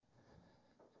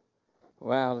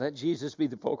Wow, let Jesus be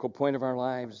the focal point of our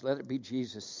lives. Let it be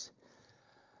Jesus.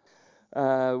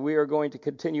 We are going to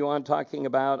continue on talking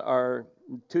about our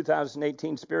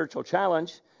 2018 spiritual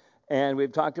challenge. And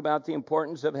we've talked about the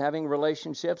importance of having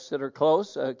relationships that are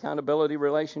close, accountability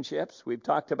relationships. We've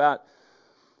talked about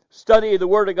study of the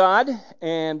Word of God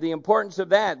and the importance of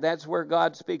that. That's where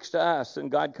God speaks to us, and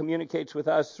God communicates with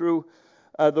us through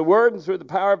the Word and through the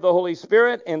power of the Holy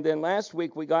Spirit. And then last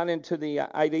week we got into the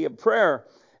idea of prayer.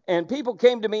 And people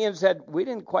came to me and said, we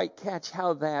didn't quite catch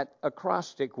how that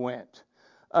acrostic went.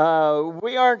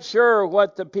 We aren't sure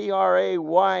what the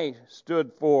PRAY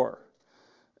stood for.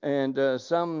 And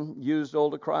some used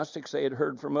old acrostics they had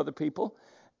heard from other people.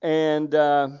 And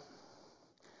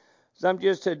some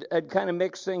just had kind of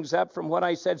mixed things up from what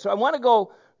I said. So I want to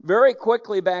go very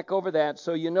quickly back over that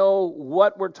so you know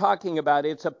what we're talking about.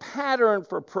 It's a pattern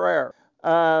for prayer.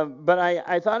 But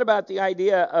I thought about the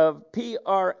idea of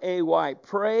PRAY,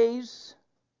 praise,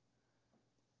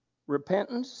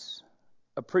 repentance,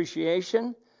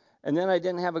 appreciation, and then I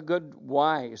didn't have a good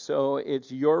why. So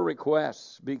it's your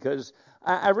requests, because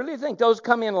I really think those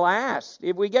come in last.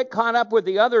 If we get caught up with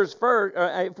the others first,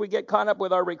 if we get caught up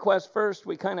with our requests first,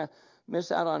 we kind of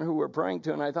miss out on who we're praying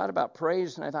to. And I thought about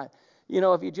praise, and I thought,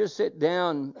 if you just sit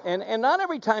down, and not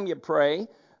every time you pray,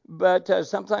 but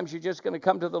sometimes you're just going to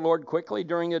come to the Lord quickly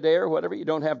during the day or whatever. You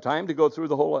don't have time to go through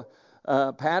the whole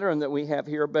pattern that we have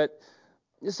here. But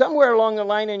somewhere along the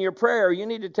line in your prayer, you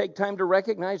need to take time to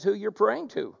recognize who you're praying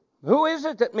to. Who is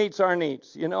it that meets our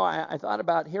needs? I thought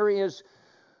about, here he is,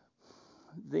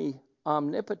 the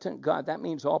omnipotent God. That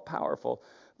means all-powerful.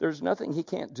 There's nothing he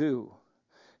can't do.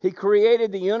 He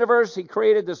created the universe. He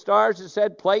created the stars, it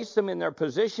said, placed them in their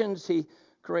positions. He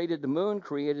created the moon,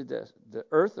 created the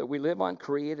earth that we live on,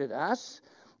 created us.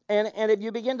 And if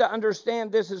you begin to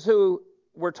understand this is who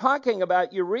we're talking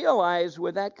about, you realize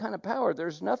with that kind of power,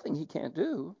 there's nothing he can't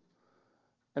do.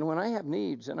 And when I have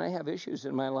needs and I have issues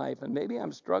in my life, and maybe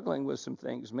I'm struggling with some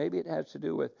things, maybe it has to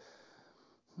do with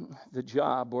the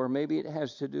job, or maybe it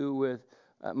has to do with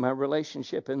my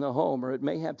relationship in the home, or it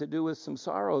may have to do with some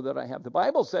sorrow that I have. The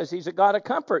Bible says he's a God of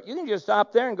comfort. You can just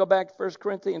stop there and go back to 1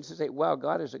 Corinthians and say, wow,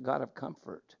 God is a God of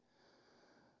comfort.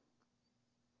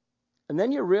 And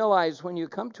then you realize when you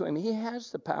come to him, he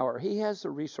has the power. He has the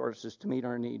resources to meet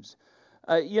our needs.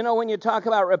 When you talk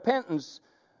about repentance,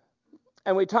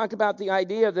 and we talked about the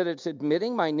idea that it's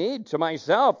admitting my need to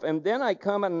myself, and then I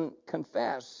come and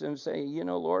confess and say,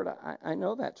 Lord, I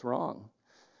know that's wrong.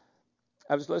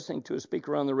 I was listening to a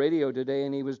speaker on the radio today,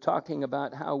 and he was talking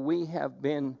about how we have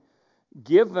been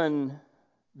given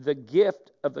the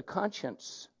gift of the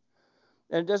conscience.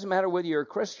 And it doesn't matter whether you're a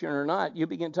Christian or not, you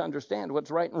begin to understand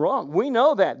what's right and wrong. We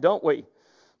know that, don't we?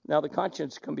 Now, the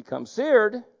conscience can become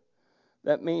seared.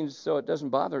 That means so it doesn't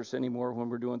bother us anymore when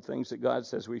we're doing things that God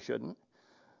says we shouldn't.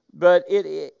 But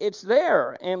it's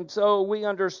there. And so we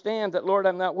understand that, Lord,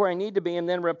 I'm not where I need to be. And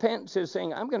then repentance is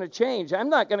saying, I'm going to change. I'm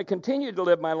not going to continue to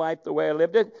live my life the way I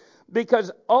lived it,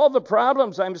 because all the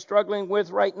problems I'm struggling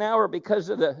with right now are because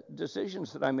of the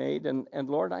decisions that I made. And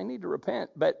Lord, I need to repent.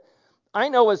 But I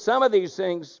know with some of these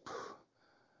things,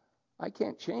 I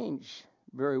can't change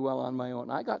very well on my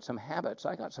own. I got some habits.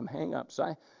 I got some hang-ups.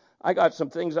 I got some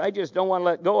things I just don't want to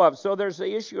let go of. So there's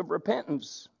the issue of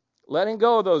repentance, letting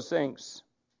go of those things.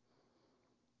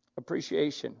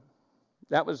 Appreciation.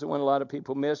 That was the one a lot of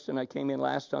people missed, and I came in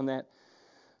last on that.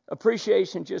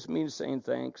 Appreciation just means saying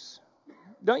thanks.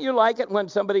 Don't you like it when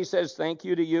somebody says thank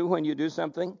you to you when you do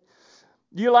something?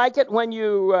 Do you like it when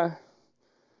you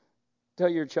tell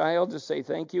your child to say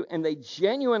thank you, and they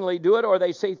genuinely do it, or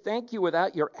they say thank you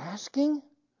without your asking?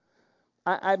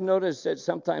 I've noticed that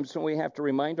sometimes when we have to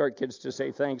remind our kids to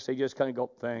say thanks, they just kind of go,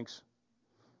 thanks.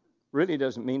 Really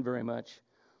doesn't mean very much.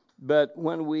 But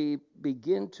when we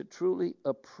begin to truly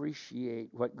appreciate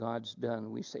what God's done,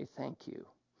 we say thank you.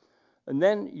 And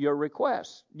then your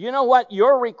requests. You know what?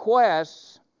 Your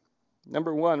requests,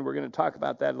 number one, we're going to talk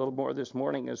about that a little more this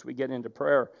morning as we get into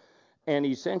prayer and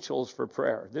essentials for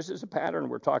prayer. This is a pattern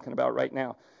we're talking about right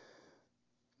now.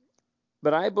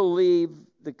 But I believe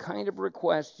the kind of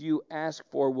request you ask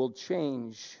for will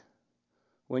change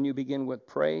when you begin with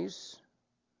praise,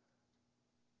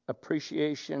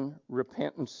 appreciation,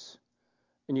 repentance,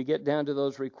 and you get down to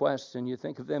those requests and you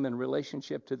think of them in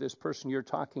relationship to this person you're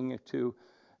talking to,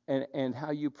 and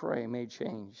how you pray may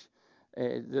change.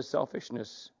 The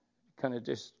selfishness kind of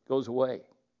just goes away.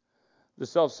 The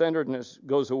self-centeredness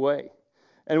goes away.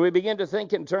 And we begin to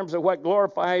think in terms of what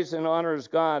glorifies and honors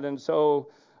God, and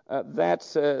so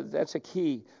that's a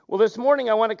key. Well, this morning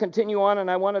I want to continue on, and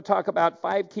I want to talk about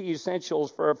 5 key essentials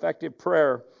for effective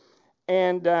prayer.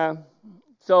 And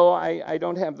So I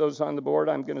don't have those on the board.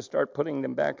 I'm going to start putting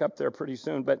them back up there pretty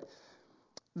soon. But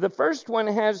the first one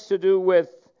has to do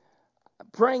with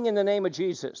praying in the name of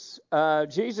Jesus.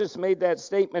 Jesus made that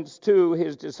statement to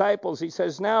his disciples. He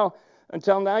says,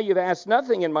 until now you've asked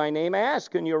nothing in my name.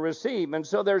 Ask and you'll receive. And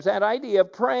so there's that idea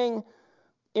of praying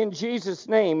in Jesus'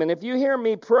 name. And if you hear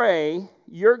me pray,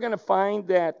 you're going to find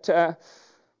that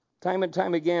time and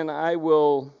time again I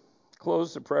will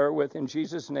close the prayer with in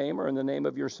Jesus' name or in the name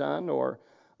of your Son or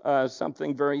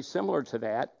something very similar to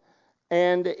that.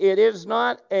 And it's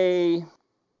not a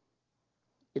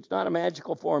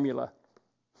magical formula.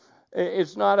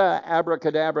 It's not a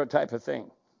abracadabra type of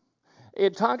thing.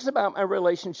 It talks about my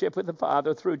relationship with the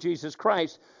Father through Jesus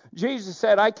Christ. Jesus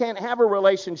said, I can't have a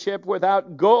relationship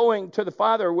without going to the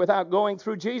Father, without going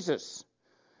through Jesus.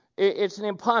 It's an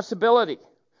impossibility.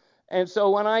 And so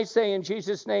when I say in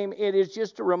Jesus' name, it is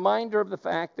just a reminder of the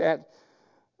fact that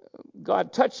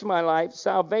God touched my life.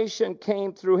 Salvation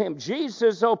came through him.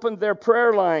 Jesus opened their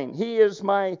prayer line. He is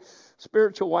my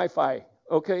spiritual Wi-Fi,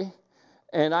 okay?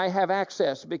 And I have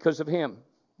access because of him.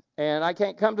 And I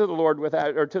can't come to the Lord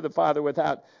without, or to the Father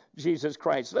without Jesus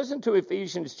Christ. Listen to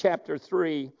Ephesians chapter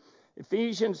 3.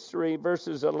 Ephesians 3,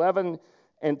 verses 11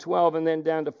 and 12, and then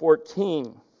down to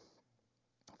 14.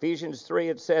 Ephesians 3,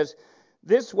 it says,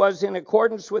 this was in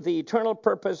accordance with the eternal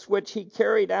purpose which he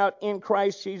carried out in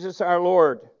Christ Jesus our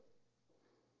Lord,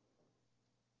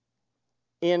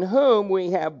 in whom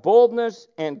we have boldness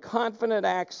and confident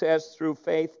access through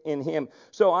faith in him.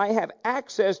 So I have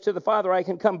access to the Father. I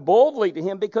can come boldly to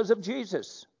him because of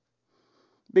Jesus,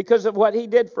 because of what he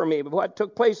did for me, what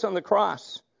took place on the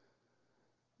cross.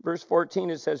 Verse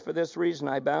 14, it says, for this reason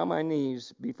I bow my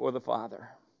knees before the Father.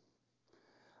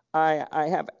 I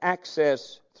have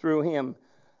access through him.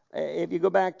 If you go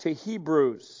back to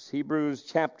Hebrews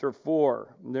chapter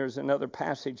 4, there's another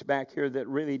passage back here that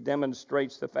really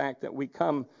demonstrates the fact that we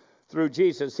come through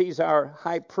Jesus. He's our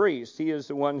high priest. He is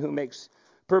the one who makes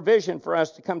provision for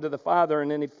us to come to the Father.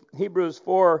 And in Hebrews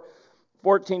 4,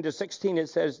 14 to 16, it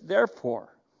says,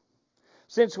 therefore,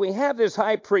 since we have this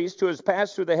high priest who has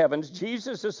passed through the heavens,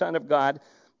 Jesus, the Son of God,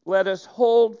 let us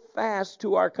hold fast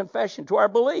to our confession, to our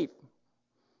belief.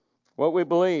 What we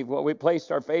believe, what we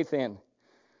placed our faith in.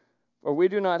 For we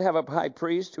do not have a high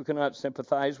priest who cannot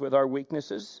sympathize with our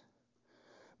weaknesses,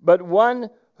 but one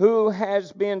who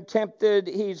has been tempted.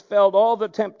 He's felt all the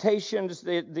temptations,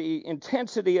 the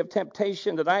intensity of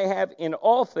temptation that I have in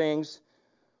all things,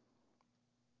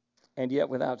 and yet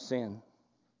without sin.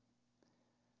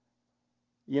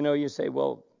 You know, you say,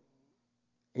 well,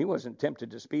 he wasn't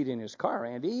tempted to speed in his car,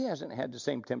 Andy. He hasn't had the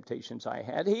same temptations I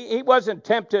had. He wasn't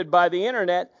tempted by the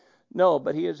internet. No,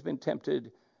 but he has been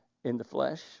tempted in the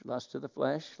flesh, lust of the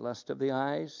flesh, lust of the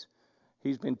eyes.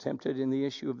 He's been tempted in the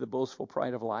issue of the boastful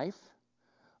pride of life.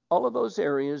 All of those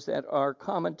areas that are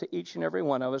common to each and every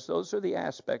one of us, those are the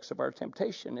aspects of our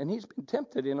temptation. And he's been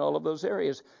tempted in all of those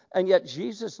areas. And yet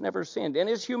Jesus never sinned. In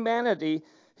his humanity,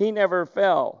 he never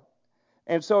fell.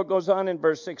 And so it goes on in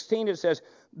verse 16. It says,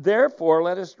 therefore,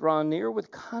 let us draw near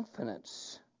with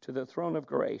confidence to the throne of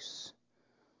grace,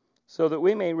 so that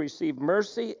we may receive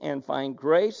mercy and find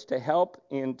grace to help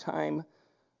in time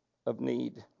of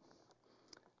need.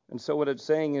 And so what it's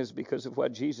saying is, because of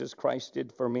what Jesus Christ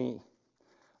did for me,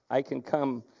 I can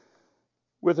come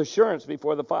with assurance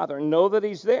before the Father and know that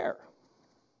he's there.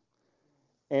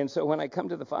 And so when I come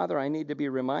to the Father, I need to be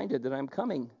reminded that I'm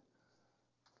coming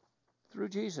through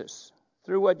Jesus,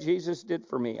 through what Jesus did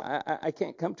for me. I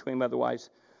can't come to him otherwise.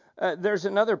 There's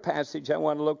another passage I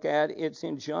want to look at. It's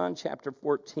in John chapter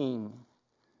 14.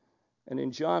 And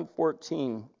in John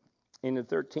 14, in the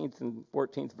 13th and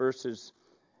 14th verses,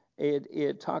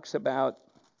 it talks about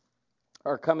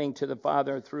our coming to the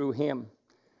Father through him.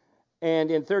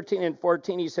 And in 13 and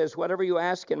 14, he says, whatever you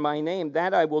ask in my name,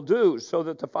 that I will do, so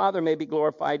that the Father may be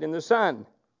glorified in the Son.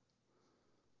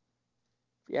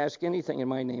 If you ask anything in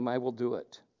my name, I will do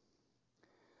it.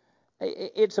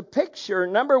 It's a picture.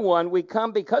 Number one, we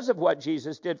come because of what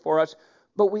Jesus did for us,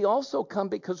 but we also come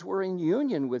because we're in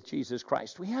union with Jesus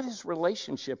Christ. We have this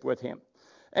relationship with him.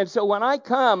 And so when I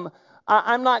come,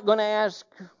 I'm not going to ask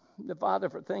the Father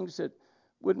for things that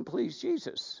wouldn't please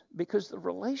Jesus, because the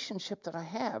relationship that I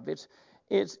have,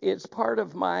 it's part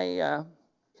of my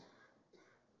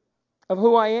of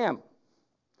who I am.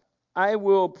 I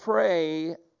will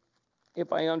pray,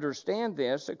 if I understand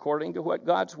this, according to what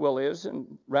God's will is,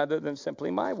 and rather than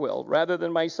simply my will, rather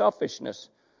than my selfishness.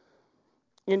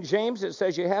 In James it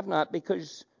says you have not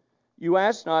because you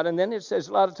ask not, and then it says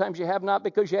a lot of times you have not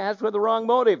because you ask with the wrong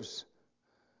motives.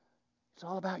 It's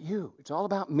all about you. It's all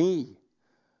about me.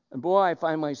 And boy, I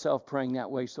find myself praying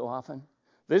that way so often.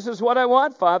 This is what I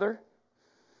want, Father.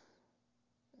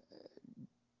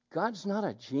 God's not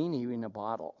a genie in a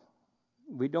bottle.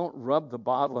 We don't rub the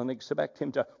bottle and expect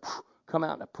him to come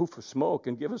out in a poof of smoke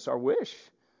and give us our wish.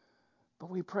 But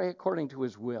we pray according to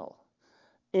his will.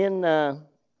 In 1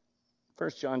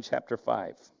 John chapter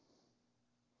 5,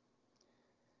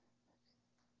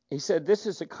 he said, this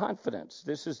is the confidence,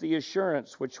 this is the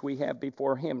assurance which we have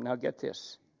before him. Now get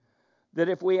this, that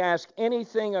if we ask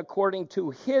anything according to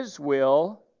his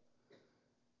will,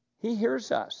 he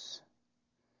hears us.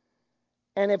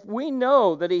 And if we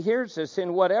know that he hears us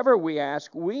in whatever we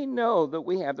ask, we know that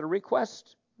we have the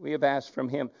request we have asked from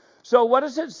him. So what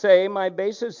does it say? My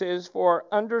basis is for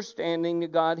understanding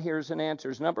that God hears and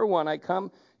answers. Number one, I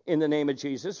come in the name of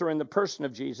Jesus, or in the person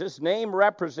of Jesus. Name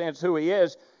represents who he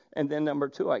is. And then number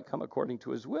two, I come according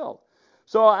to his will.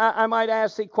 So I might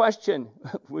ask the question,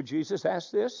 would Jesus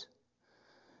ask this?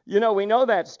 You know, we know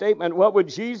that statement, what would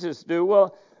Jesus do?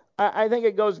 Well, I think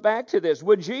it goes back to this.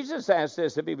 Would Jesus ask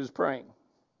this if he was praying?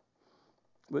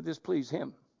 Would this please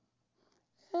him?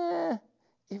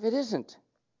 If it isn't,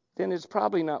 then it's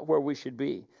probably not where we should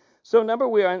be. So number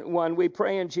one, we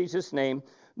pray in Jesus' name.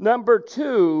 Number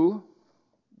two,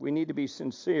 we need to be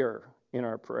sincere in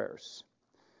our prayers.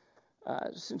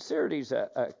 Sincerity is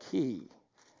a key.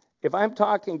 If I'm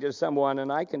talking to someone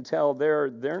and I can tell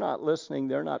they're not listening,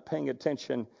 they're not paying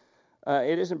attention,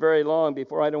 it isn't very long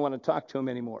before I don't want to talk to them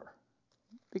anymore,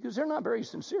 because they're not very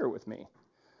sincere with me.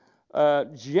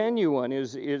 Genuine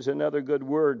is another good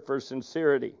word for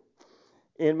sincerity.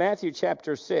 In Matthew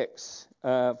chapter 6,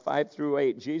 5 through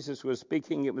 8, Jesus was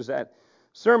speaking. It was that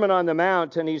Sermon on the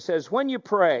Mount, and he says, when you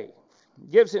pray,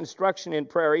 gives instruction in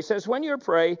prayer. He says, when you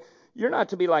pray, you're not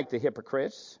to be like the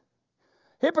hypocrites.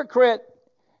 Hypocrite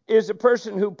is a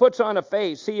person who puts on a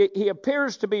face. He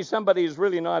appears to be somebody who's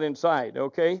really not inside,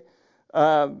 okay?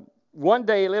 One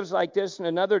day he lives like this, and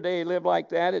another day he lives like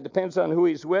that. It depends on who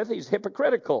he's with. He's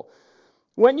hypocritical.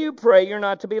 When you pray, you're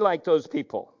not to be like those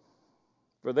people,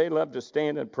 for they love to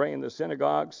stand and pray in the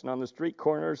synagogues and on the street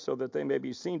corners so that they may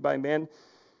be seen by men.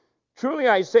 Truly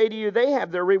I say to you, they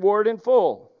have their reward in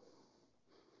full.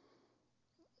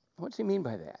 What's he mean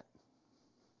by that?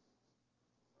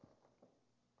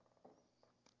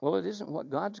 Well, it isn't what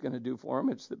God's going to do for them.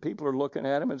 It's that people are looking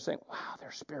at them and saying, wow,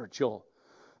 they're spiritual.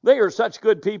 They are such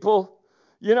good people.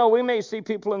 You know, we may see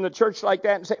people in the church like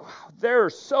that and say, wow, they're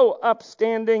so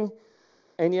upstanding.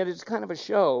 And yet it's kind of a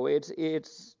show.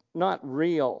 It's not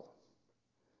real.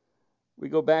 We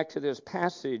go back to this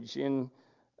passage in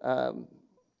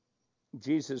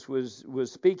Jesus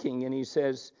was speaking, and he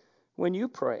says, when you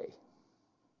pray,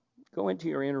 go into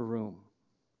your inner room.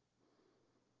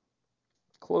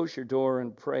 Close your door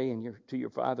and pray to your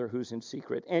Father who's in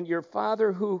secret. And your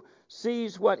Father who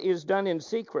sees what is done in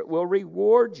secret will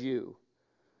reward you.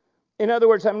 In other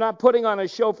words, I'm not putting on a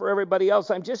show for everybody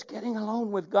else. I'm just getting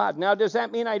alone with God. Now, does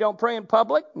that mean I don't pray in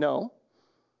public? No.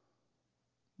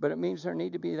 But it means there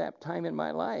need to be that time in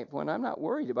my life when I'm not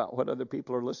worried about what other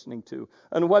people are listening to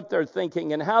and what they're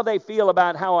thinking and how they feel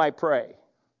about how I pray.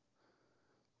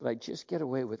 But I just get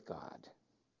away with God.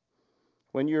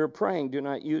 When you're praying, do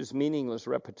not use meaningless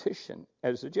repetition,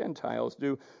 as the Gentiles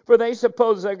do, for they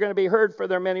suppose they're going to be heard for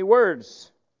their many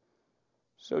words.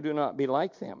 So do not be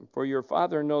like them, for your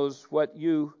Father knows what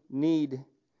you need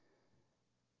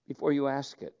before you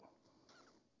ask it.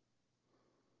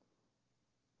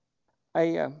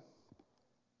 I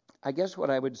guess what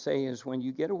I would say is when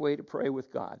you get away to pray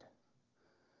with God,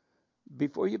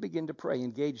 before you begin to pray,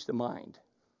 engage the mind.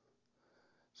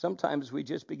 Sometimes we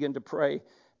just begin to pray,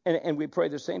 and we pray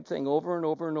the same thing over and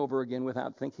over and over again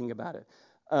without thinking about it.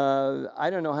 I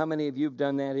don't know how many of you have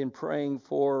done that in praying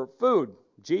for food.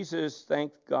 Jesus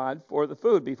thanked God for the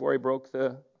food before he broke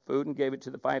the food and gave it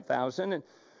to the 5,000. And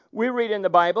we read in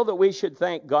the Bible that we should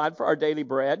thank God for our daily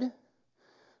bread.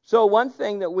 So one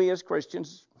thing that we as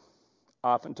Christians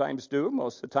oftentimes do,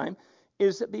 most of the time,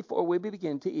 is that before we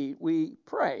begin to eat, we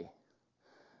pray.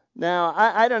 Now,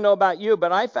 I don't know about you,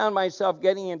 but I found myself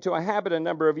getting into a habit a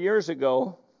number of years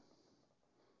ago.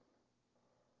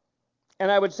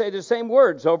 And I would say the same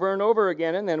words over and over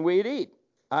again, and then we'd eat.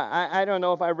 I don't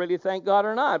know if I really thank God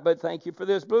or not, but thank you for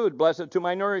this food. Bless it to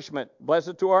my nourishment. Bless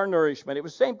it to our nourishment. It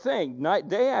was the same thing,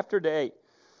 day after day.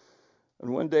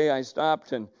 And one day I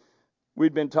stopped, and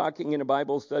we'd been talking in a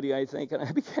Bible study, I think, and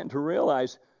I began to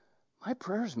realize my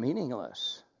prayer's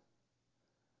meaningless.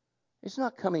 It's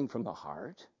not coming from the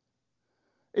heart.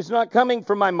 It's not coming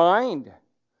from my mind.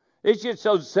 It's just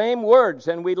those same words.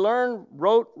 And we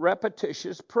wrote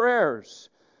repetitious prayers.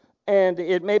 And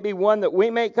it may be one that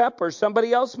we make up or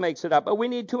somebody else makes it up. But we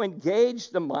need to engage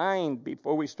the mind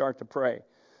before we start to pray.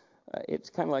 It's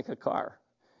kind of like a car.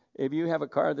 If you have a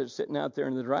car that's sitting out there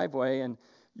in the driveway and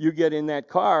You get in that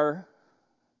car,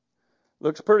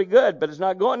 looks pretty good, but it's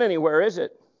not going anywhere, is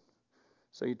it?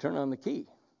 So you turn on the key.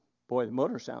 Boy, the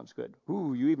motor sounds good.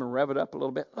 Ooh, you even rev it up a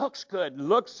little bit. Looks good.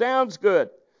 Sounds good.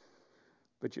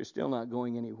 But you're still not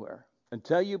going anywhere.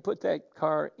 Until you put that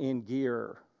car in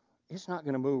gear, it's not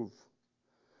going to move.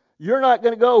 You're not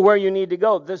going to go where you need to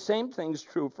go. The same thing's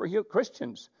true for you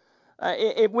Christians.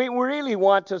 If we really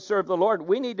want to serve the Lord,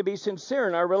 we need to be sincere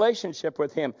in our relationship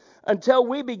with Him. Until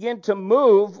we begin to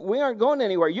move, we aren't going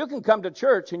anywhere. You can come to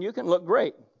church and you can look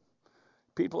great.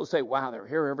 People say, wow, they're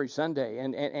here every Sunday,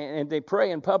 and they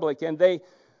pray in public, and they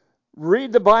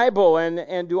read the Bible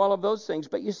and do all of those things.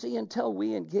 But you see, until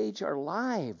we engage our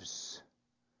lives,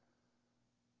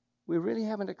 we really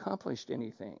haven't accomplished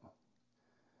anything.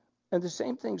 And the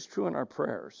same thing's true in our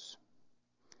prayers.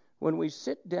 When we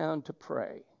sit down to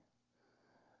pray,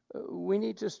 we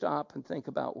need to stop and think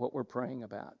about what we're praying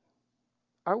about.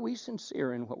 Are we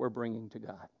sincere in what we're bringing to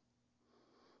God?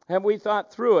 Have we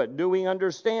thought through it? Do we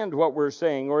understand what we're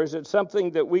saying? Or is it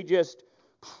something that we just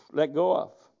let go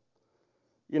of?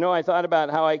 You know, I thought about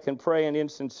how I can pray an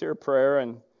insincere prayer,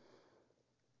 and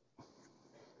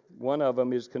one of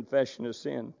them is confession of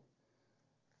sin.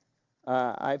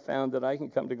 I found that I can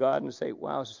come to God and say,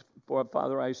 wow,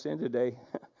 Father, I sinned today.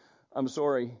 I'm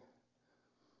sorry.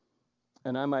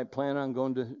 And I might plan on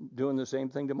doing the same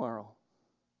thing tomorrow.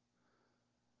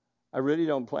 I really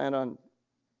don't plan on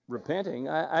repenting.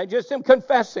 I just am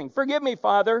confessing. Forgive me,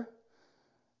 Father.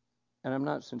 And I'm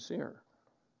not sincere.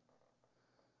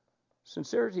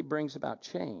 Sincerity brings about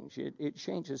change. It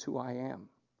changes who I am.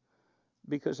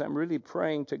 Because I'm really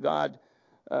praying to God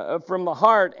from the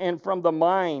heart and from the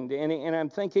mind. And I'm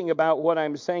thinking about what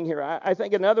I'm saying here. I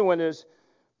think another one is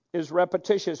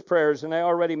repetitious prayers. And I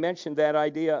already mentioned that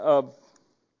idea of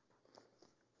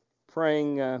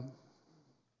praying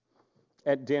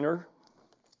at dinner.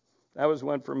 That was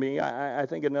one for me. I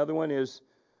think another one is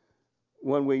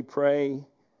when we pray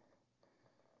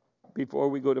before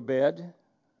we go to bed.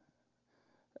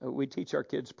 We teach our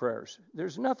kids prayers.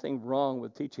 There's nothing wrong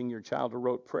with teaching your child a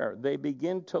rote prayer. They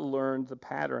begin to learn the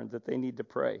pattern that they need to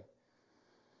pray.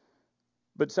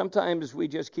 But sometimes we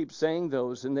just keep saying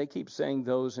those, and they keep saying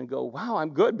those and go, wow,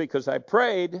 I'm good because I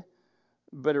prayed,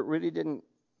 but it really didn't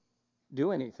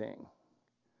do anything.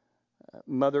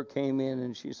 Mother came in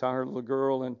and she saw her little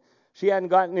girl, and she hadn't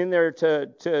gotten in there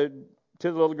to the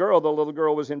little girl. The little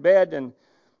girl was in bed, and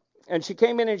she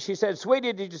came in and she said,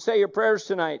 sweetie, did you say your prayers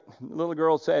tonight? The little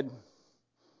girl said,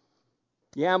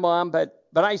 yeah, Mom, but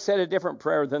I said a different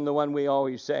prayer than the one we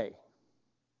always say.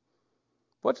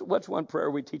 What's one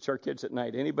prayer we teach our kids at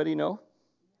night? Anybody know?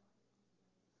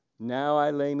 Now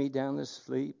I lay me down to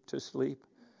sleep.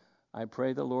 I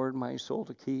pray the Lord my soul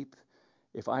to keep.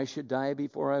 If I should die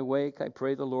before I wake, I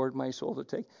pray the Lord my soul to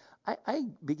take. I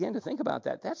began to think about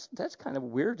that. That's kind of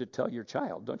weird to tell your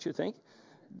child, don't you think?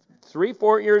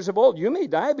 3-4 years of old, you may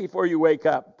die before you wake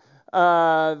up.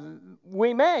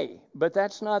 We may, but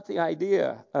that's not the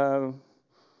idea.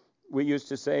 We used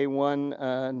to say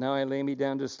now I lay me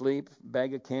down to sleep,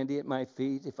 bag of candy at my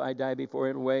feet. If I die before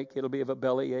I wake, it'll be of a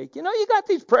bellyache. You know, you got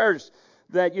these prayers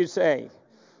that you say.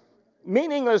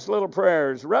 Meaningless little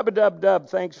prayers. Rub-a-dub-dub,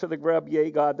 thanks for the grub, yay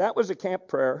God. That was a camp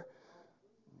prayer.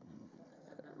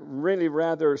 Really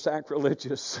rather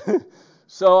sacrilegious.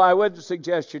 So I would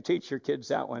suggest you teach your kids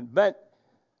that one. But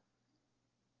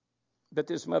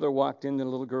this mother walked in, the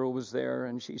little girl was there,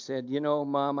 and she said, you know,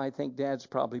 Mom, I think Dad's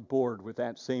probably bored with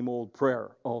that same old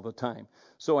prayer all the time.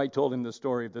 So I told him the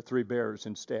story of the 3 bears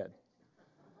instead.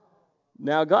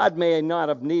 Now, God may not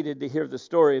have needed to hear the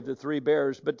story of the 3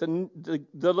 bears, but the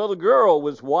little girl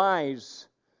was wise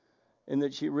in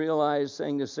that she realized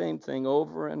saying the same thing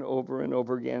over and over and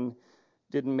over again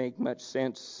didn't make much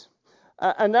sense.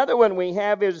 Another one we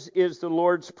have is the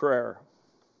Lord's Prayer.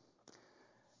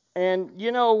 And,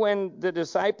 you know, when the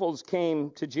disciples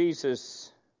came to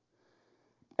Jesus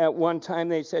at one time,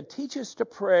 they said, teach us to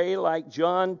pray like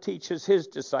John teaches his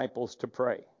disciples to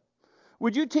pray.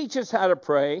 Would you teach us how to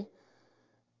pray?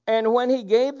 And when he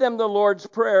gave them the Lord's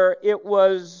Prayer, it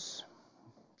was,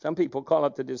 some people call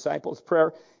it the disciples'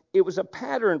 prayer, it was a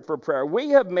pattern for prayer. We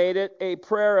have made it a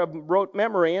prayer of rote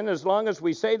memory, and as long as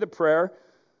we say the prayer,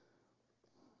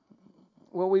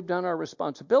 well, we've done our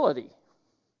responsibility.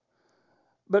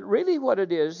 But really what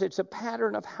it is, it's a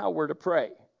pattern of how we're to pray.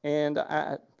 And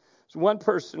one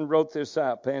person wrote this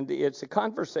up, and it's a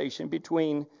conversation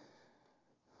between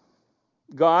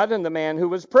God and the man who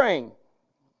was praying.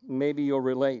 Maybe you'll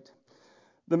relate.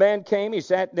 The man came, he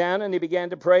sat down, and he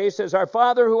began to pray. He says, Our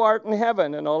Father who art in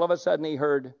heaven. And all of a sudden he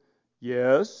heard,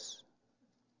 Yes.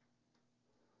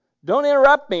 Don't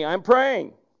interrupt me, I'm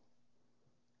praying.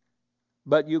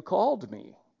 But you called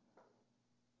me.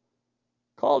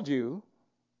 Called you?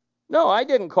 No, I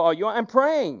didn't call you. I'm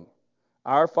praying.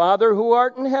 Our Father who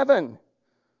art in heaven.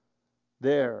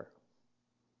 There.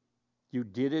 You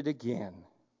did it again.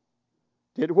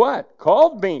 Did what?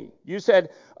 Called me. You said,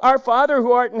 Our Father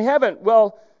who art in heaven.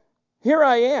 Well, here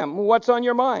I am. What's on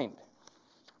your mind?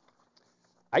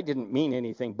 I didn't mean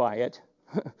anything by it.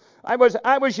 I was,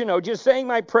 just saying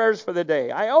my prayers for the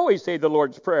day. I always say the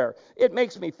Lord's Prayer. It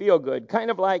makes me feel good,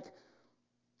 kind of like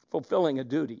fulfilling a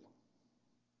duty.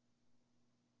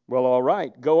 Well, all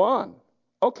right, go on.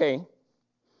 Okay.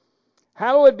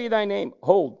 Hallowed be thy name.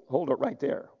 Hold it right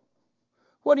there.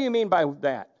 What do you mean by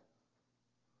that?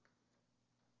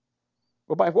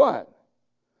 Well, by what?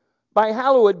 By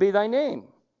hallowed be thy name.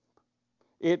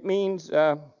 It means,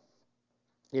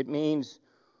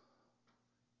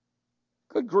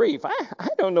 good grief, I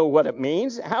don't know what it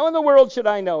means. How in the world should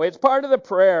I know? It's part of the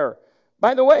prayer.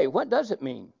 By the way, what does it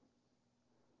mean?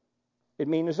 It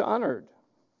means honored,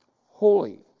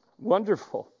 holy,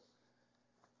 wonderful.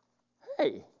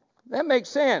 Hey, that makes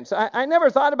sense. I never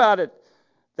thought about it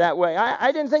that way.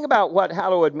 I didn't think about what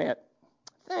hallowed meant.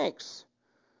 Thanks.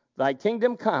 Thy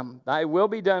kingdom come, thy will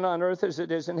be done on earth as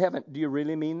it is in heaven. Do you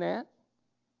really mean that?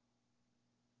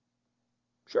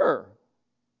 Sure.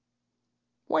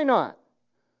 Why not?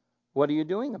 What are you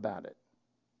doing about it?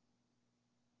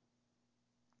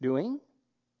 Doing?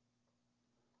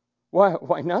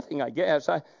 Why nothing, I guess.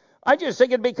 I just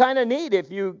think it'd be kind of neat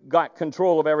if you got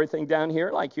control of everything down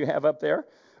here like you have up there.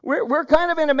 We're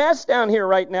kind of in a mess down here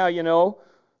right now, you know.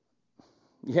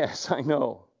 Yes, I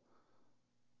know.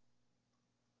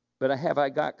 But have I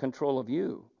got control of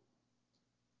you?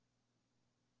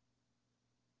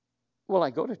 Well,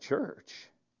 I go to church.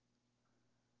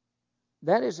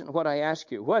 That isn't what I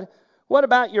ask you. What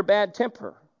about your bad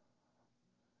temper?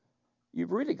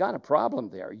 You've really got a problem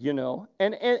there, you know.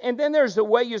 And then there's the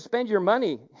way you spend your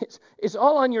money. It's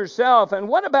all on yourself. And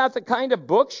what about the kind of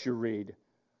books you read?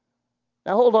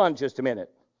 Now, hold on just a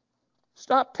minute.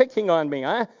 Stop picking on me.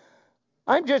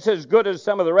 I'm just as good as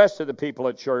some of the rest of the people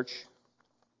at church.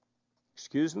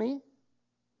 Excuse me?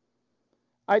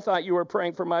 I thought you were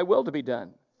praying for my will to be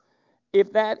done.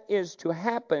 If that is to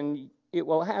happen, it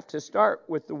will have to start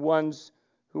with the ones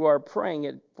who are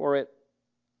praying for it,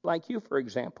 like you, for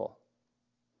example.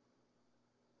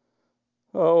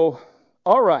 Oh,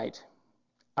 all right.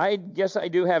 I guess I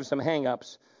do have some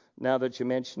hang-ups now that you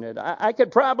mention it. I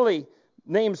could probably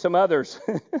name some others.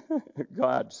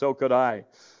 God, so could I.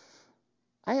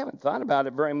 I haven't thought about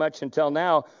it very much until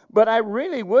now, but I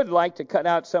really would like to cut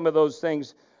out some of those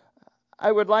things.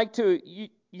 I would like to,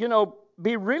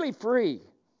 be really free.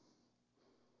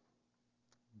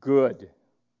 Good.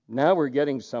 Now we're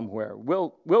getting somewhere.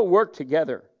 We'll work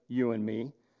together, you and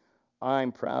me.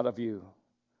 I'm proud of you.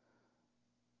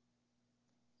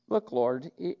 Look, Lord,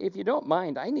 if you don't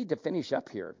mind, I need to finish up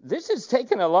here. This has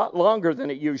taken a lot longer than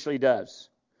it usually does.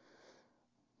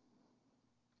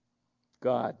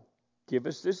 God, give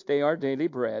us this day our daily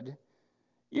bread.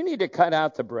 You need to cut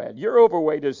out the bread. You're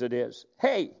overweight as it is.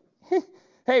 Hey,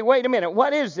 wait a minute.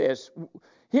 What is this?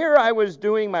 Here I was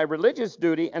doing my religious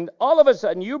duty, and all of a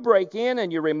sudden you break in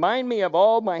and you remind me of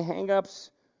all my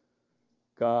hang-ups.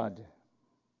 God,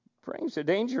 praying's a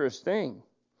dangerous thing.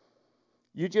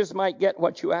 You just might get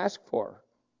what you ask for.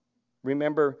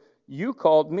 Remember, you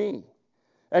called me.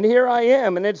 And here I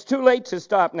am, and it's too late to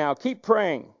stop now. Keep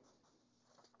praying.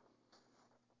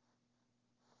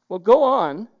 Well, go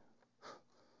on.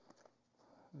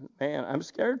 Man, I'm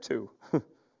scared too.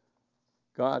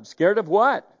 God, scared of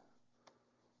what?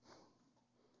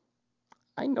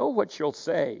 I know what you'll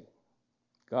say.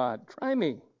 God, try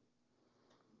me.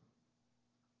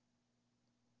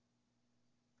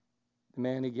 The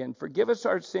man again, forgive us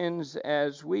our sins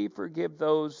as we forgive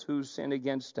those who sin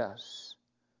against us.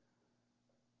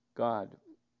 God,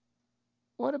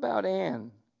 what about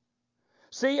Anne?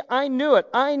 See, I knew it.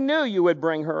 I knew you would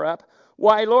bring her up.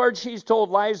 Why, Lord, she's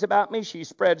told lies about me. She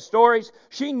spread stories.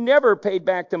 She never paid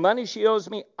back the money she owes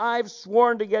me. I've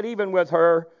sworn to get even with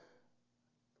her.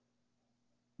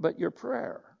 But your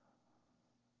prayer.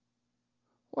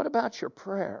 What about your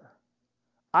prayer?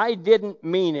 I didn't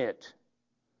mean it.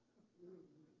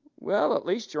 Well, at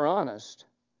least you're honest.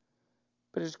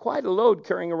 But it's quite a load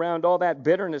carrying around all that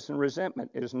bitterness and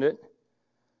resentment, isn't it?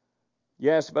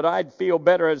 Yes, but I'd feel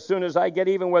better as soon as I get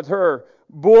even with her.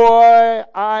 Boy,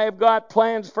 I've got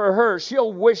plans for her.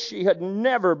 She'll wish she had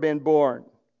never been born.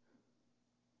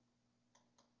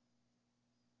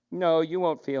 No, you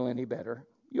won't feel any better.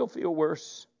 You'll feel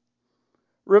worse.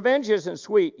 Revenge isn't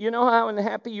sweet. You know how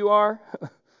unhappy you are?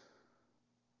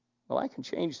 Well, I can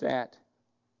change that.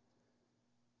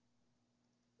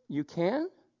 You can?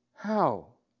 How?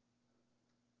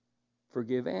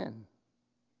 Forgive Ann.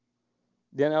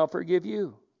 Then I'll forgive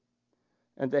you.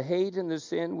 And the hate and the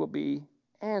sin will be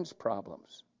Ann's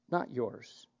problems, not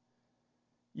yours.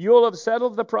 You'll have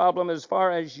settled the problem as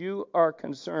far as you are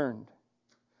concerned.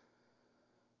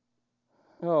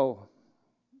 Oh,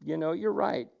 you're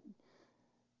right.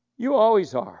 You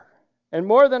always are. And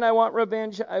more than I want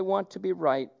revenge, I want to be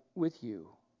right with you.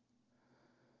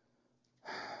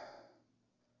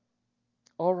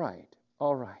 All right.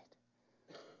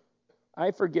 I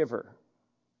forgive her.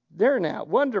 There now.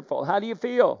 Wonderful. How do you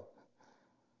feel?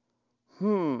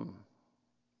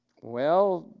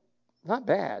 Well, not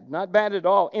bad. Not bad at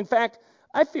all. In fact,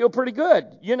 I feel pretty good.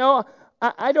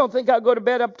 I don't think I'll go to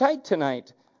bed uptight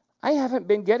tonight. I haven't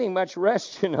been getting much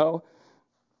rest,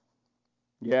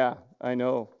 Yeah, I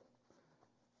know.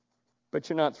 But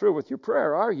you're not through with your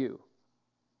prayer, are you?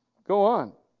 Go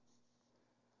on.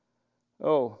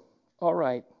 Oh, all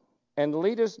right. And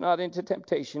lead us not into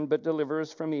temptation, but deliver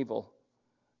us from evil.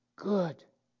 Good.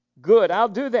 I'll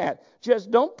do that.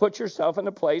 Just don't put yourself in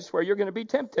a place where you're going to be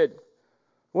tempted.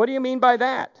 What do you mean by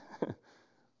that?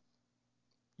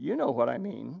 You know what I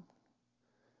mean.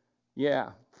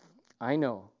 Yeah, I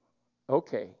know.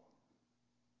 Okay.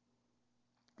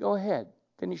 Go ahead.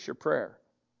 Finish your prayer.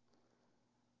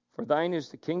 For thine is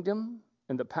the kingdom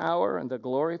and the power and the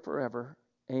glory forever.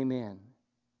 Amen.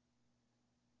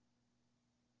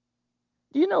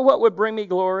 Do you know what would bring me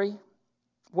glory?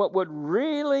 What would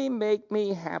really make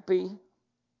me happy?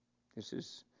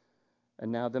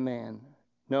 And now the man.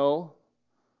 No,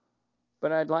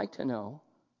 but I'd like to know.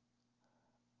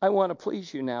 I want to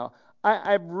please you now.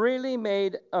 I've really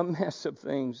made a mess of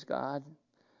things, God.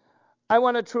 I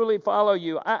want to truly follow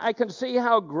you. I can see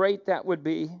how great that would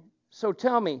be. So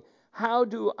tell me, how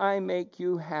do I make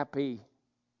you happy?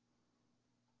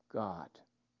 God,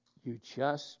 you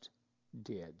just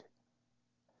did.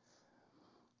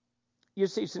 You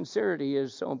see, sincerity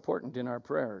is so important in our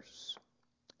prayers.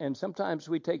 And sometimes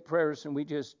we take prayers and we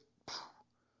just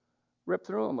rip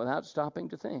through them without stopping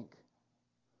to think.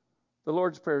 The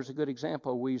Lord's Prayer is a good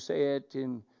example. We say it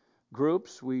in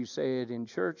groups, we say it in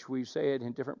church, we say it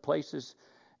in different places,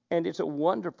 and it's a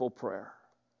wonderful prayer.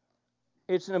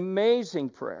 It's an amazing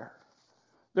prayer.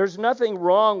 There's nothing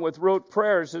wrong with rote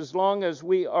prayers as long as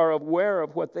we are aware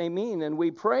of what they mean and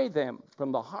we pray them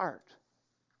from the heart.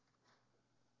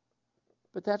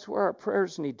 But that's where our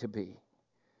prayers need to be.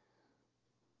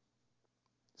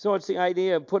 So it's the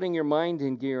idea of putting your mind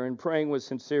in gear and praying with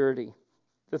sincerity.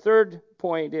 The third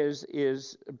point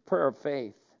is prayer of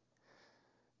faith.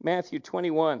 Matthew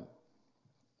 21,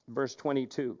 verse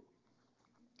 22.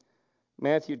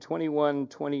 Matthew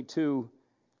 21:22,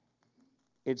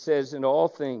 it says, in all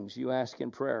things you ask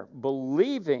in prayer,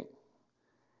 believing,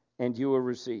 and you will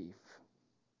receive.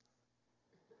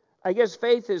 I guess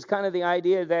faith is kind of the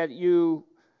idea that do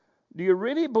you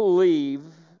really believe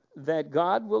that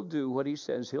God will do what he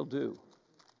says he'll do?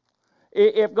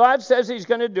 If God says he's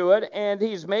going to do it and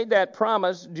he's made that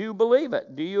promise, do you believe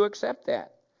it? Do you accept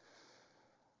that?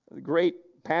 The great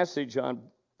passage on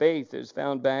faith is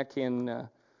found back in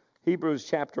Hebrews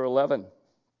chapter 11.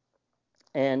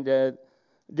 And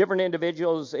different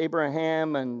individuals,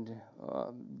 Abraham and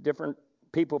different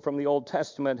people from the Old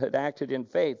Testament had acted in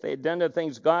faith. They had done the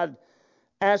things God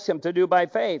asked him to do by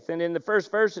faith. And in the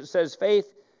first verse it says, faith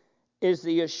is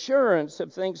the assurance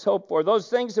of things hoped for. Those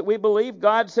things that we believe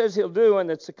God says he'll do,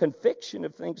 and it's a conviction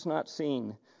of things not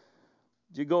seen.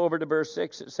 If you go over to verse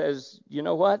 6, it says, you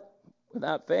know what?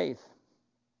 Without faith,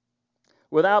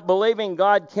 without believing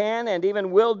God can and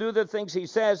even will do the things he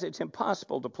says, it's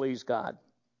impossible to please God.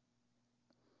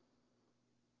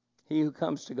 He who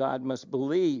comes to God must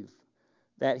believe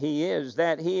that he is,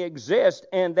 that he exists,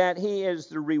 and that he is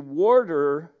the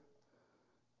rewarder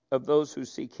of those who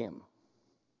seek him.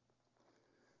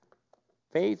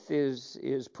 Faith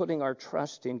is putting our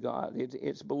trust in God.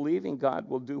 It's believing God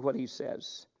will do what he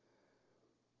says.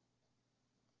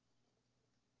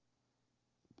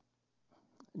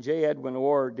 J. Edwin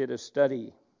Orr did a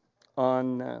study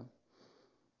on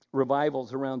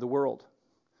revivals around the world.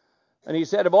 And he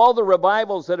said of all the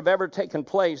revivals that have ever taken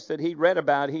place that he read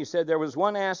about, he said there was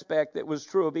one aspect that was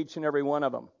true of each and every one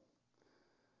of them.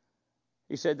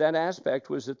 He said that aspect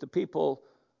was that the people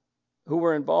who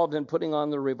were involved in putting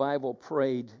on the revival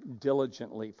prayed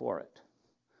diligently for it.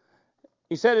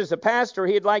 He said as a pastor,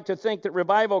 he'd like to think that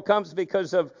revival comes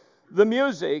because of the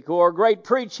music or great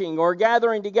preaching or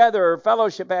gathering together or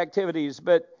fellowship activities.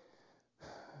 But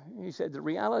he said the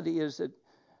reality is that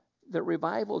the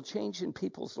revival change in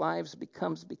people's lives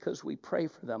becomes because we pray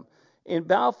for them. In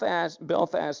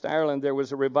Belfast, Ireland, there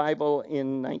was a revival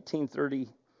in 1930.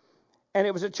 And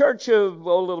it was a church of,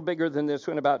 a little bigger than this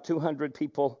one, about 200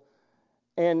 people.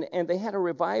 And they had a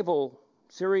revival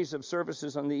series of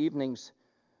services on the evenings.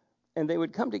 And they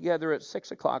would come together at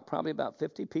 6 o'clock, probably about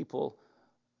 50 people,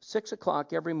 6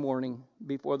 o'clock every morning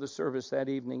before the service that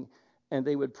evening. And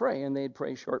they would pray, and they'd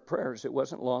pray short prayers. It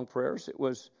wasn't long prayers. It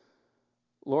was,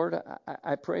 Lord,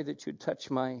 I pray that you'd touch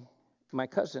my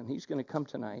cousin. He's going to come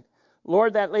tonight.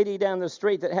 Lord, that lady down the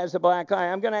street that has a black eye,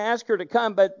 I'm going to ask her to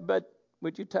come, but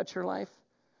would you touch her life?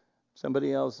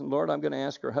 Somebody else, and Lord, I'm going to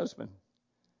ask her husband.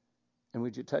 And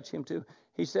would you touch him too?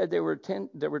 He said there were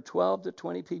 12 to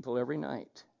 20 people every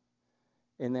night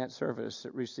in that service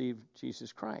that received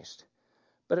Jesus Christ.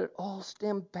 But it all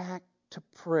stemmed back to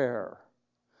prayer.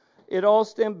 It all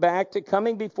stemmed back to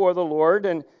coming before the Lord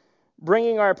and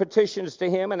bringing our petitions to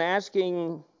him and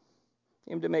asking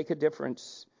him to make a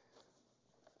difference.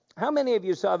 How many of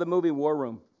you saw the movie War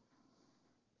Room?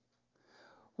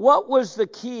 What was the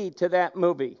key to that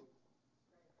movie?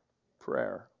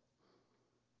 Prayer.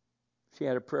 She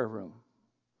had a prayer room.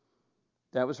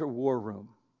 That was her war room.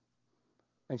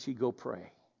 And she'd go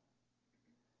pray.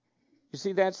 You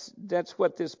see, that's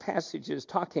what this passage is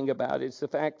talking about. It's the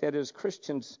fact that as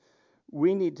Christians,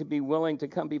 we need to be willing to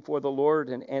come before the Lord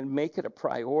and make it a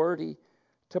priority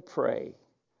to pray.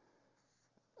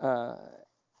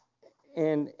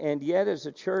 And yet, as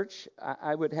a church,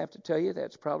 I would have to tell you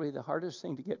that's probably the hardest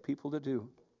thing to get people to do.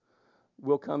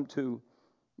 We'll come to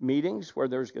meetings where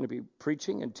there's going to be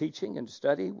preaching and teaching and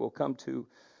study. We'll come to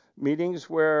meetings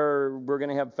where we're going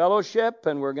to have fellowship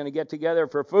and we're going to get together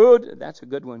for food. That's a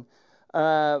good one.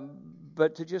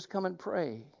 But to just come and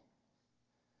pray,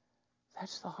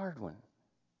 that's the hard one.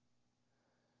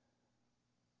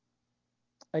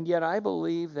 And yet I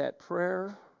believe that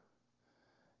prayer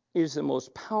is the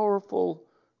most powerful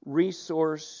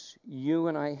resource you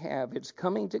and I have. It's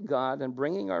coming to God and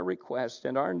bringing our requests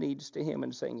and our needs to him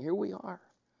and saying, here we are.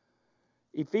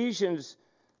 Ephesians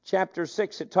chapter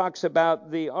 6, it talks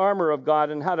about the armor of God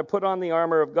and how to put on the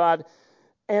armor of God.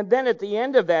 And then at the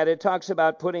end of that, it talks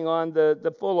about putting on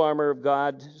the full armor of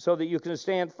God so that you can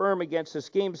stand firm against the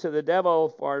schemes of the devil.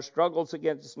 For our struggles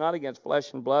not against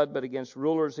flesh and blood, but against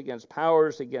rulers, against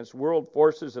powers, against world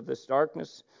forces of this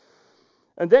darkness.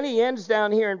 And then he ends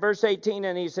down here in verse 18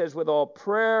 and he says, with all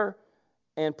prayer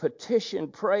and petition,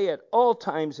 pray at all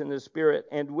times in the Spirit,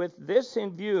 and with this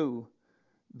in view,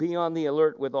 be on the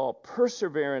alert with all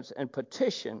perseverance and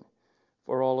petition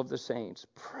for all of the saints.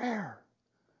 Prayer.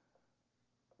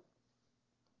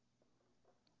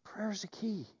 Prayer is the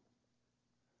key.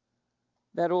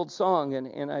 That old song,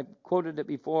 and I've quoted it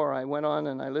before. I went on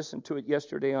and I listened to it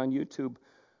yesterday on YouTube.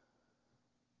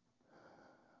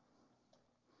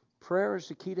 Prayer is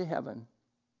the key to heaven,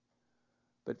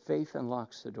 but faith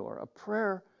unlocks the door. A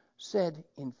prayer said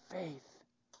in faith,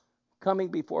 coming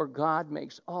before God,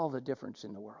 makes all the difference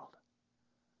in the world.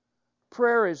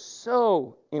 Prayer is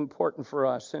so important for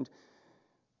us. And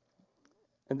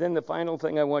then the final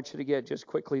thing I want you to get just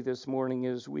quickly this morning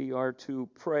is we are to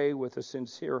pray with a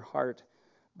sincere heart.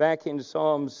 Back in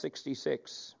Psalm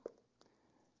 66,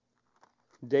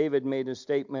 David made a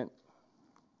statement.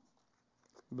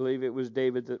 I believe it was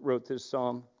David that wrote this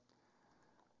psalm.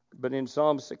 But in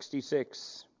Psalm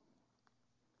 66,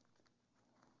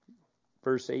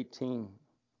 verse 18,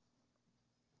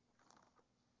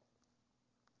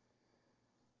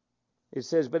 it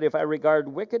says, but if I regard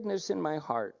wickedness in my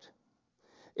heart,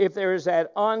 if there is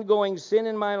that ongoing sin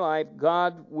in my life,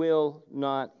 God will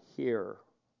not hear.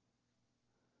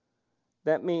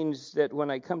 That means that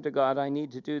when I come to God, I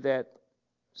need to do that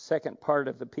second part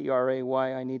of the PRAY.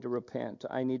 I need to repent.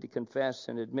 I need to confess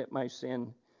and admit my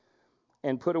sin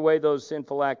and put away those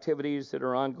sinful activities that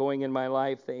are ongoing in my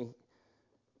life. They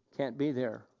can't be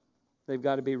there. They've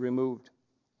got to be removed.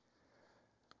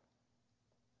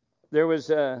 There was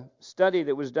a study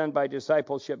that was done by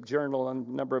Discipleship Journal a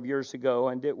number of years ago,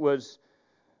 and it was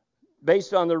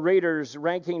based on the readers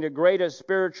ranking the greatest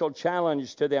spiritual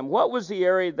challenge to them. What was the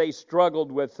area they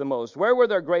struggled with the most? Where were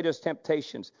their greatest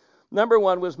temptations? Number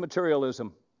one was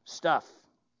materialism, stuff.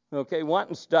 Okay,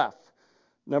 wanting stuff.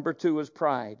 Number two was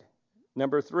pride.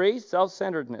 Number three,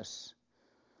 self-centeredness.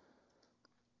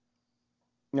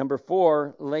 Number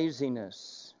four,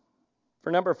 laziness.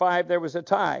 For number five, there was a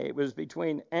tie. It was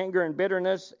between anger and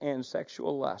bitterness and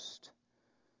sexual lust.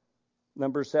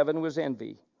 Number 7 was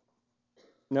envy.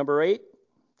 Number 8,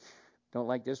 don't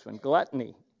like this one,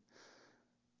 gluttony.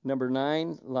 Number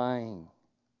 9, lying.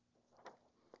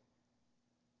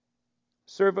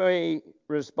 Survey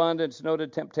respondents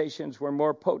noted temptations were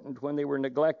more potent when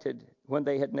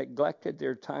they had neglected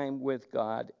their time with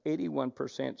God.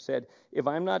 81% said, if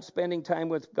I'm not spending time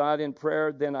with God in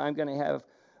prayer, then I'm going to have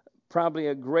probably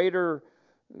a greater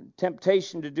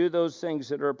temptation to do those things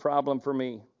that are a problem for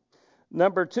me.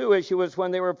 Number 2 issue was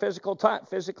when they were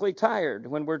physically tired.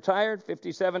 When we're tired,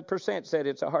 57% said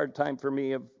it's a hard time for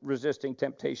me of resisting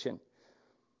temptation.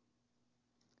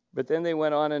 But then they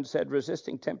went on and said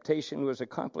resisting temptation was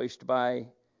accomplished by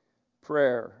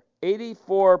prayer.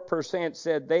 84%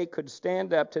 said they could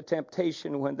stand up to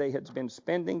temptation when they had been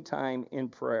spending time in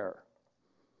prayer.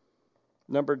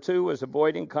 Number 2 was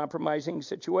avoiding compromising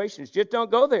situations. Just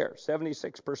don't go there.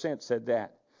 76% said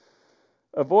that.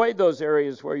 Avoid those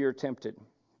areas where you're tempted.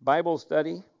 Bible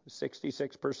study,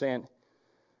 66%.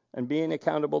 And being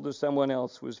accountable to someone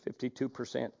else was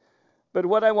 52%. But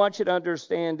what I want you to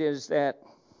understand is that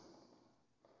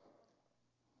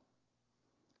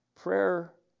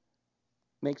prayer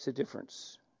makes a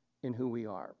difference in who we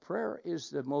are. Prayer is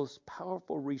the most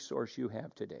powerful resource you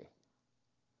have today.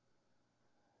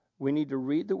 We need to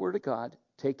read the Word of God,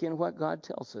 take in what God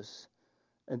tells us,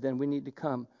 and then we need to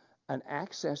come and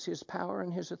access His power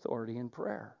and His authority in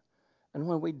prayer. And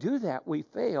when we do that, we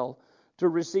fail to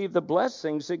receive the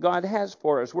blessings that God has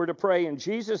for us. We're to pray in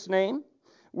Jesus' name.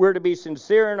 We're to be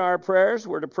sincere in our prayers.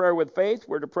 We're to pray with faith.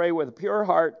 We're to pray with a pure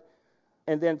heart.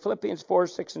 And then Philippians 4,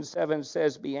 6, and 7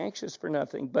 says, be anxious for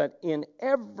nothing, but in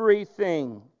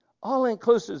everything, all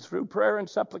inclusive, through prayer and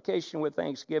supplication with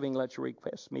thanksgiving, let your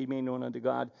requests be made known unto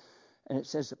God. And it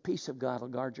says the peace of God will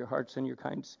guard your hearts and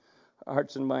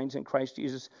hearts and minds in Christ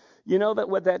Jesus. You know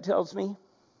what that tells me?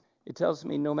 It tells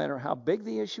me no matter how big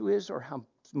the issue is or how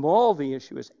small the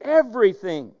issue is,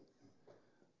 everything,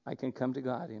 I can come to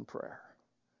God in prayer.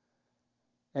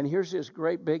 And here's this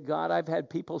great big God. I've had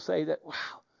people say that, wow,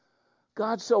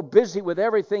 God's so busy with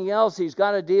everything else. He's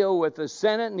got to deal with the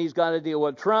Senate, and he's got to deal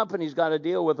with Trump, and he's got to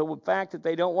deal with the fact that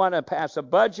they don't want to pass a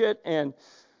budget, and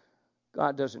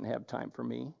God doesn't have time for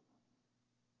me.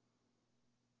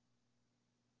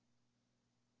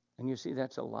 And you see,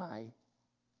 that's a lie.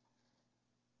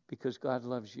 Because God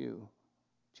loves you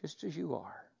just as you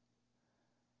are.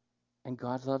 And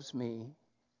God loves me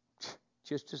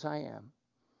just as I am.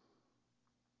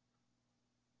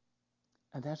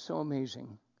 And that's so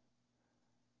amazing.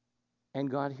 And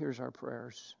God hears our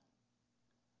prayers.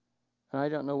 And I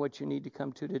don't know what you need to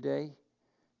come to today.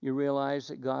 You realize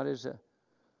that God is a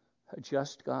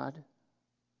just God.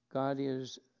 God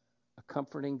is a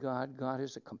comforting God. God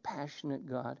is a compassionate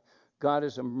God. God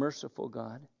is a merciful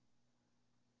God.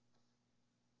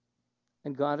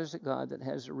 And God is a God that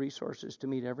has the resources to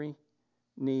meet every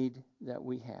need that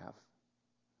we have.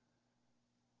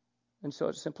 And so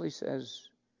it simply says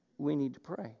we need to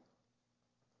pray.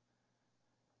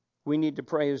 We need to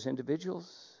pray as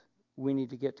individuals. We need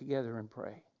to get together and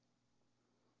pray.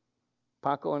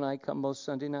 Paco and I come most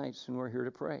Sunday nights, and we're here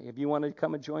to pray. If you want to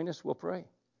come and join us, we'll pray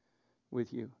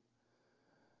with you.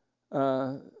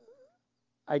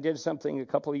 I did something a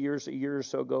couple of years, a year or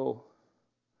so ago,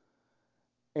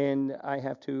 and I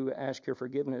have to ask your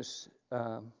forgiveness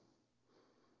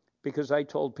because I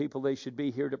told people they should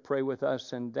be here to pray with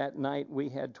us, and that night we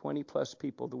had 20 plus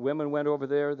people. The women went over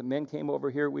there, the men came over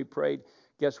here, we prayed.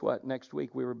 Guess what? Next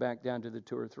week we were back down to the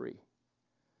 2 or 3.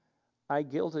 I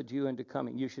guilted you into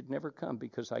coming. You should never come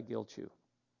because I guilt you.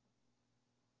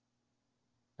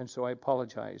 And so I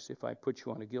apologize if I put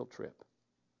you on a guilt trip.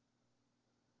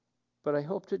 But I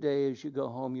hope today as you go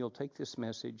home, you'll take this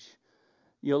message.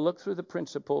 You'll look through the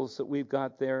principles that we've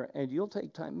got there, and you'll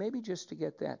take time maybe just to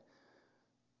get that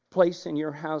place in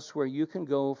your house where you can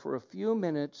go for a few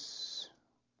minutes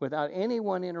without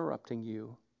anyone interrupting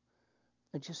you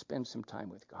and just spend some time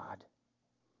with God.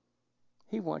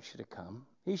 He wants you to come.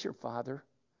 He's your Father.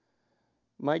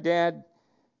 My dad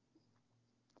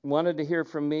wanted to hear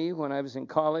from me when I was in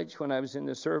college, when I was in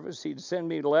the service. He'd send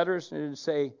me letters and it'd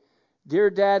say,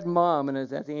 Dear Dad, Mom, and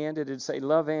at the end it'd say,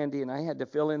 Love, Andy, and I had to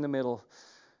fill in the middle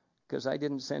because I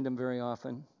didn't send them very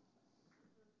often.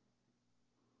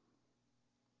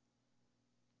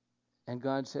 And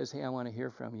God says, hey, I want to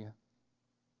hear from you.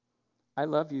 I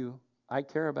love you. I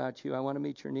care about you. I want to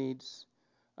meet your needs.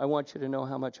 I want you to know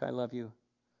how much I love you.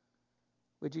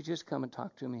 Would you just come and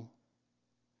talk to me?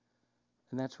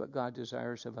 And that's what God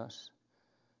desires of us.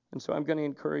 And so I'm going to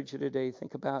encourage you today,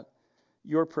 think about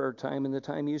your prayer time and the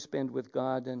time you spend with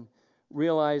God, and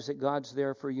realize that God's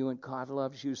there for you and God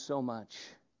loves you so much.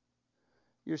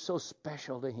 You're so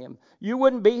special to Him. You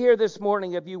wouldn't be here this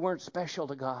morning if you weren't special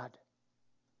to God.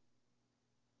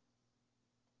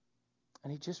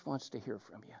 And He just wants to hear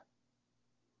from you.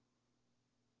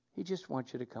 He just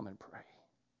wants you to come and pray.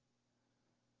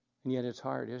 And yet it's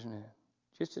hard, isn't it?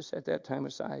 Just to set that time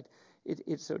aside.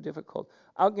 It's so difficult.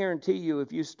 I'll guarantee you,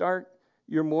 if you start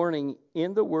your morning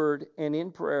in the Word and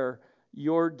in prayer,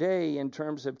 your day in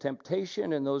terms of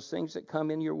temptation and those things that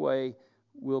come in your way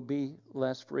will be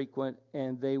less frequent,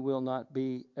 and they will not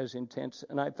be as intense.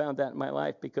 And I found that in my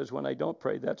life, because when I don't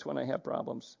pray, that's when I have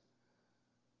problems.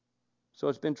 So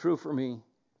it's been true for me.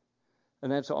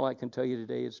 And that's all I can tell you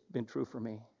today. It's been true for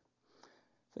me.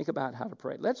 Think about how to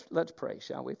pray. Let's pray,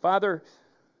 shall we? Father,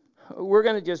 we're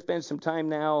going to just spend some time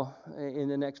now in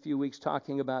the next few weeks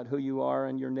talking about who you are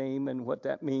and your name and what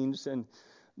that means, and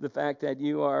the fact that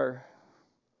you're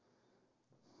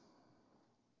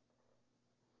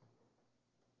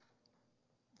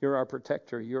our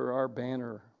protector, you're our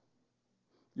banner,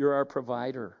 you're our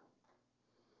provider,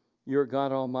 you're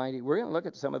God Almighty. We're going to look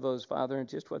at some of those, Father, and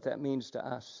just what that means to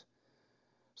us.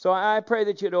 So I pray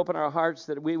that you'd open our hearts,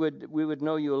 that we would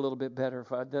know you a little bit better,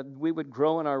 Father, that we would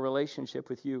grow in our relationship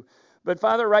with you. But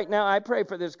Father, right now I pray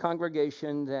for this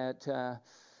congregation that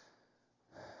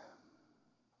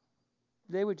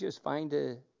they would just find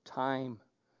a time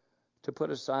to put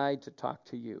aside to talk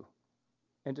to you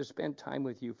and to spend time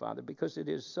with you, Father, because it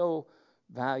is so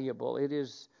valuable. It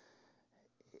is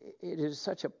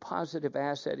such a positive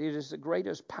asset. It is the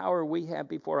greatest power we have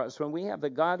before us. When we have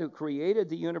the God who created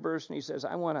the universe, and he says,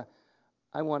 I want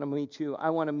to meet you.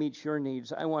 I want to meet your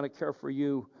needs. I want to care for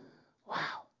you.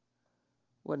 Wow.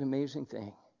 What an amazing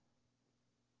thing.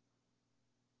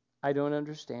 I don't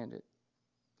understand it.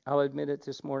 I'll admit it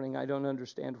this morning. I don't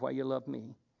understand why you love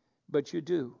me. But you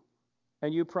do.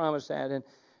 And you promise that.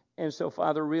 And so,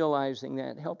 Father, realizing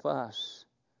that, help us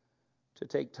to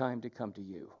take time to come to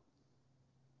you.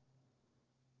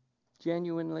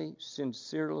 Genuinely,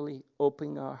 sincerely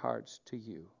opening our hearts to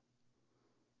you.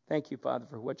 Thank you, Father,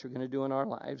 for what you're going to do in our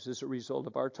lives as a result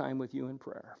of our time with you in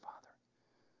prayer, Father.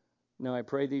 Now I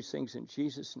pray these things in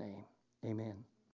Jesus' name. Amen.